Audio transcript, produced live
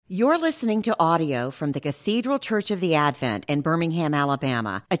You're listening to audio from the Cathedral Church of the Advent in Birmingham,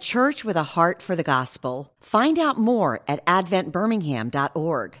 Alabama, a church with a heart for the gospel. Find out more at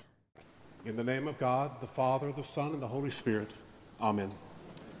adventbirmingham.org. In the name of God, the Father, the Son, and the Holy Spirit. Amen.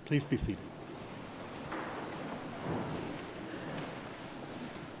 Please be seated.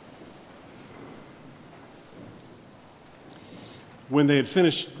 When they had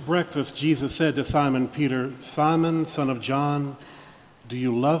finished breakfast, Jesus said to Simon Peter, "Simon, son of John, do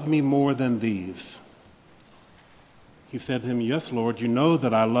you love me more than these?" He said to him, "Yes, Lord, you know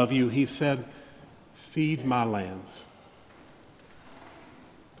that I love you." He said, "Feed my lambs."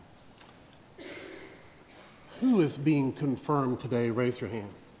 Who is being confirmed today? Raise your hand.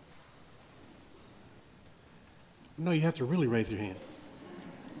 No, you have to really raise your hand.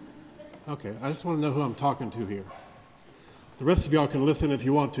 Okay, I just want to know who I'm talking to here. The rest of y'all can listen if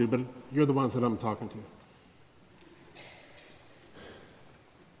you want to, but you're the ones that I'm talking to.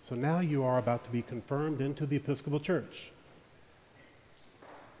 So now you are about to be confirmed into the Episcopal Church.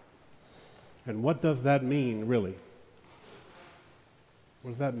 And what does that mean, really?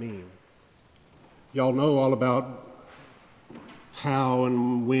 What does that mean? Y'all know all about how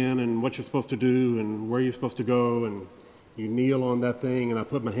and when and what you're supposed to do and where you're supposed to go, and you kneel on that thing and I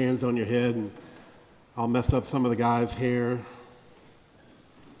put my hands on your head and I'll mess up some of the guy's hair.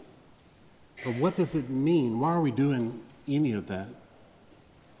 But what does it mean? Why are we doing any of that?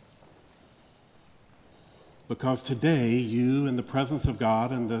 Because today you, in the presence of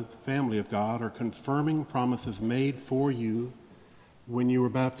God and the family of God, are confirming promises made for you when you were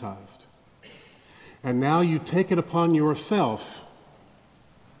baptized. And now you take it upon yourself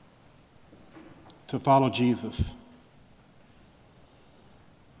to follow Jesus.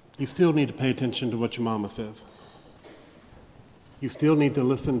 You still need to pay attention to what your mama says. You still need to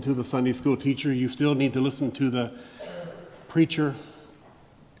listen to the Sunday school teacher. You still need to listen to the preacher.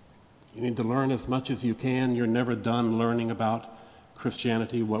 You need to learn as much as you can. You're never done learning about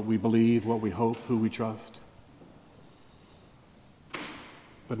Christianity, what we believe, what we hope, who we trust.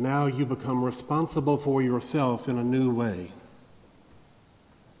 But now you become responsible for yourself in a new way.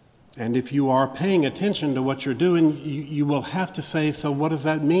 And if you are paying attention to what you're doing, you will have to say, so what does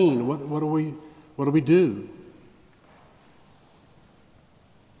that mean? What do we do?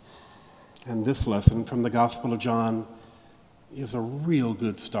 And this lesson from the Gospel of John is a real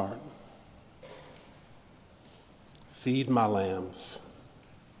good start. Feed my lambs.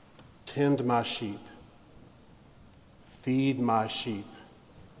 Tend my sheep. Feed my sheep.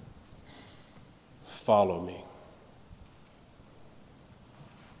 Follow me.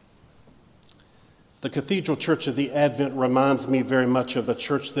 The Cathedral Church of the Advent reminds me very much of the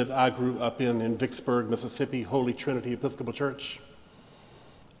church that I grew up in Vicksburg, Mississippi, Holy Trinity Episcopal Church.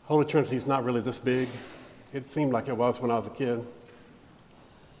 Holy Trinity is not really this big. It seemed like it was when I was a kid.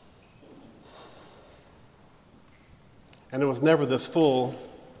 And it was never this full,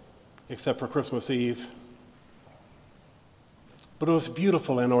 except for Christmas Eve. But it was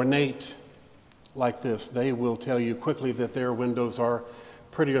beautiful and ornate like this. They will tell you quickly that their windows are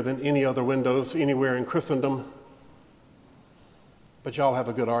prettier than any other windows anywhere in Christendom. But y'all have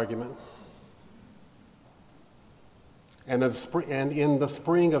a good argument. And in the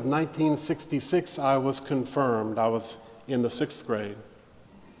spring of 1966, I was confirmed. I was in the 6th grade,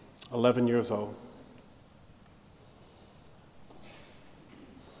 11 years old.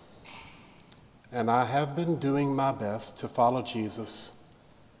 And I have been doing my best to follow Jesus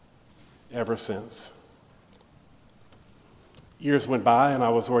ever since. Years went by and I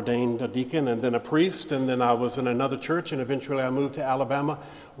was ordained a deacon and then a priest, and then I was in another church, and eventually I moved to Alabama,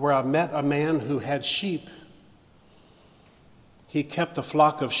 where I met a man who had sheep. He kept a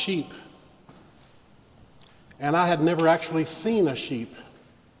flock of sheep. And I had never actually seen a sheep.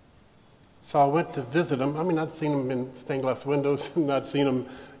 So I went to visit him. I mean, I'd seen him in stained glass windows and I'd seen him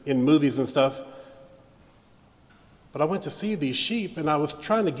in movies and stuff. But I went to see these sheep, and I was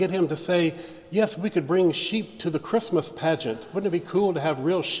trying to get him to say, yes, we could bring sheep to the Christmas pageant. Wouldn't it be cool to have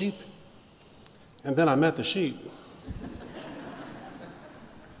real sheep? And then I met the sheep.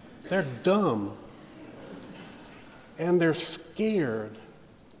 They're dumb. And they're scared.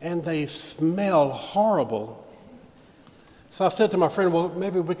 And they smell horrible. So I said to my friend, well,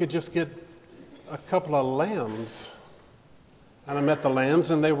 maybe we could just get a couple of lambs. And I met the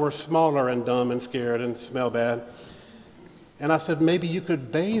lambs, and they were smaller and dumb and scared and smell bad. And I said, maybe you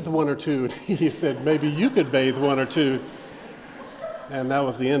could bathe one or two. And he said, maybe you could bathe one or two. And that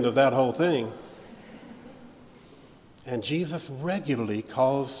was the end of that whole thing. And Jesus regularly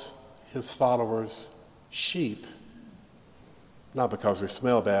calls his followers sheep. Not because we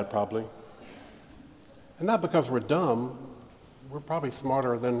smell bad, probably. And not because we're dumb, we're probably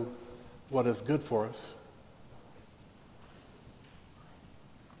smarter than what is good for us.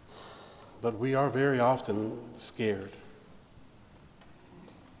 But we are very often scared.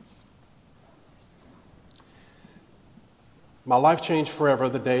 My life changed forever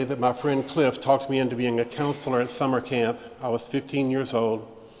the day that my friend Cliff talked me into being a counselor at summer camp. I was 15 years old.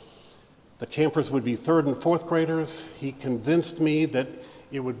 The campers would be third and fourth graders. He convinced me that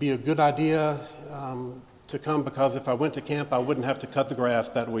it would be a good idea to come because if I went to camp, I wouldn't have to cut the grass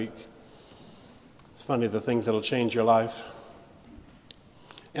that week. It's funny, the things that'll change your life.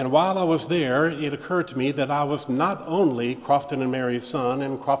 And while I was there, it occurred to me that I was not only Crofton and Mary's son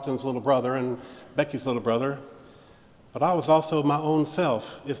and Crofton's little brother and Becky's little brother, but I was also my own self.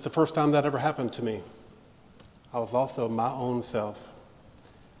 It's the first time that ever happened to me. I was also my own self.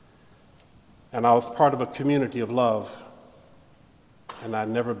 And I was part of a community of love. And I'd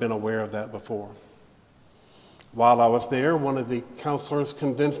never been aware of that before. While I was there, one of the counselors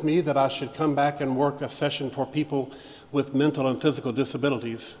convinced me that I should come back and work a session for people with mental and physical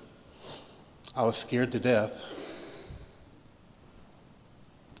disabilities. I was scared to death.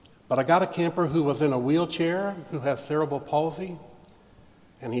 But I got a camper who was in a wheelchair, who has cerebral palsy,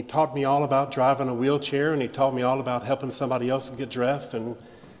 and he taught me all about driving a wheelchair, and he taught me all about helping somebody else get dressed and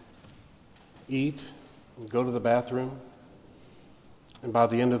eat and go to the bathroom. And by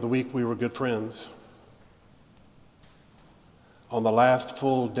the end of the week, we were good friends. On the last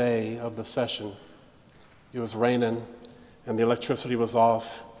full day of the session, it was raining and the electricity was off,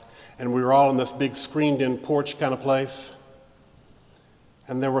 and we were all in this big screened-in porch kind of place.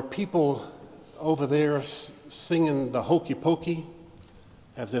 And there were people over there singing the Hokey Pokey,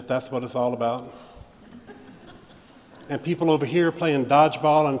 as if that's what it's all about. And people over here playing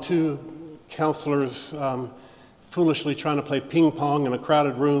dodgeball, and two counselors foolishly trying to play ping pong in a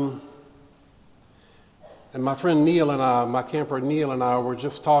crowded room. And my friend Neil and I, my camper Neil and I, were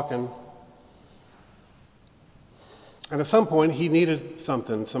just talking. And at some point he needed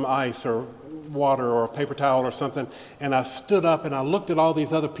something, some ice or water or a paper towel or something, and I stood up and I looked at all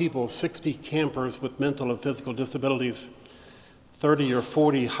these other people, 60 campers with mental and physical disabilities, 30 or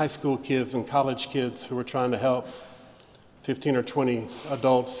 40 high school kids and college kids who were trying to help, 15 or 20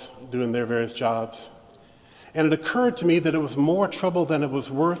 adults doing their various jobs. And it occurred to me that it was more trouble than it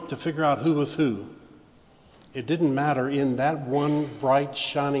was worth to figure out who was who. It didn't matter in that one bright,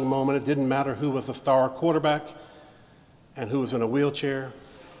 shining moment. It didn't matter who was a star quarterback and who was in a wheelchair,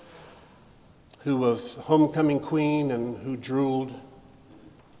 who was homecoming queen and who drooled.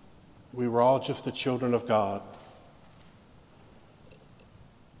 We were all just the children of God.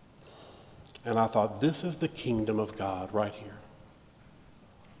 And I thought, this is the kingdom of God right here.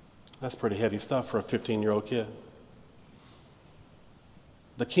 That's pretty heady stuff for a 15-year-old kid.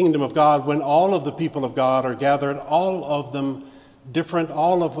 The kingdom of God, when all of the people of God are gathered, all of them different,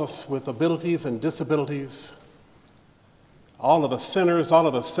 all of us with abilities and disabilities, all of us sinners, all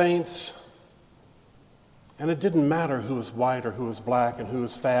of us saints. And it didn't matter who was white or who was black and who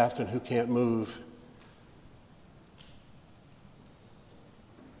was fast and who can't move.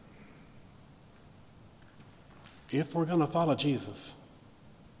 If we're going to follow Jesus,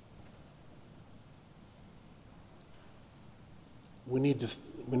 we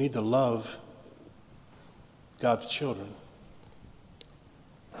need to love God's children.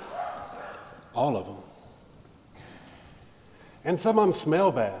 All of them. And some of them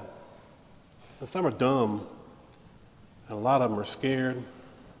smell bad. And some are dumb. And a lot of them are scared.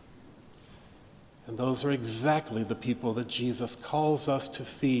 And those are exactly the people that Jesus calls us to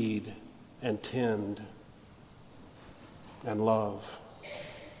feed and tend and love.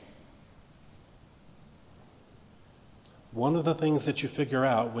 One of the things that you figure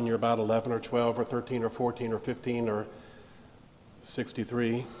out when you're about 11 or 12 or 13 or 14 or 15 or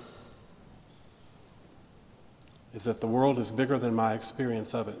 63 is that the world is bigger than my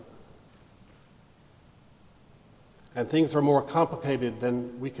experience of it. And things are more complicated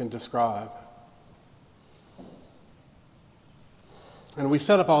than we can describe. And we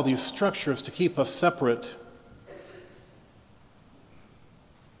set up all these structures to keep us separate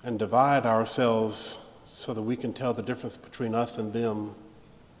and divide ourselves so that we can tell the difference between us and them.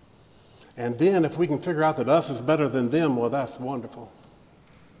 And then if we can figure out that us is better than them, well, that's wonderful.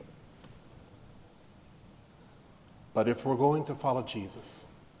 But if we're going to follow Jesus,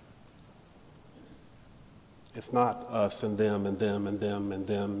 it's not us and them and them and them and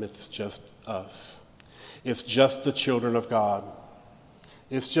them. It's just us. It's just the children of God.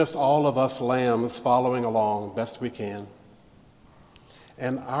 It's just all of us lambs following along best we can.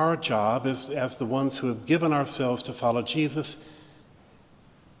 And our job is, as the ones who have given ourselves to follow Jesus,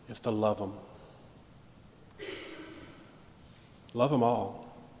 is to love them. Love them all.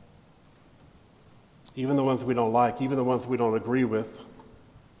 Even the ones we don't like, even the ones we don't agree with.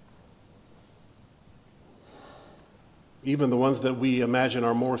 Even the ones that we imagine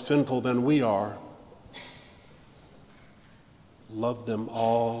are more sinful than we are. Love them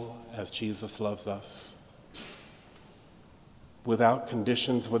all as Jesus loves us. Without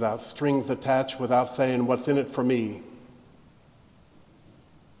conditions, without strings attached, without saying, what's in it for me?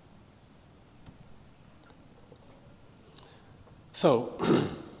 So,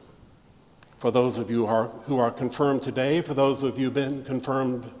 for those of you who are confirmed today, for those of you who've been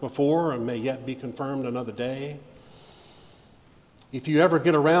confirmed before and may yet be confirmed another day, if you ever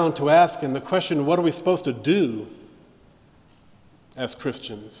get around to asking the question, what are we supposed to do as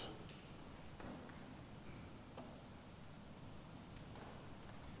Christians?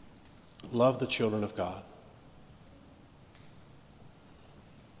 Love the children of God.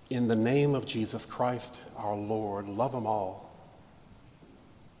 In the name of Jesus Christ, our Lord, love them all.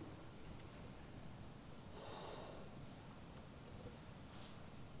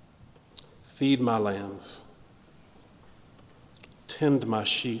 Feed my lambs. Tend my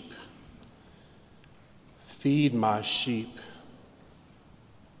sheep. Feed my sheep.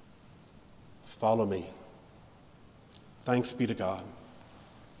 Follow me. Thanks be to God.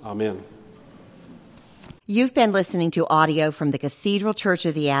 Amen. You've been listening to audio from the Cathedral Church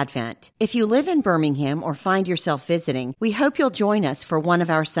of the Advent. If you live in Birmingham or find yourself visiting, we hope you'll join us for one of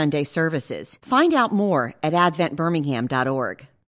our Sunday services. Find out more at adventbirmingham.org.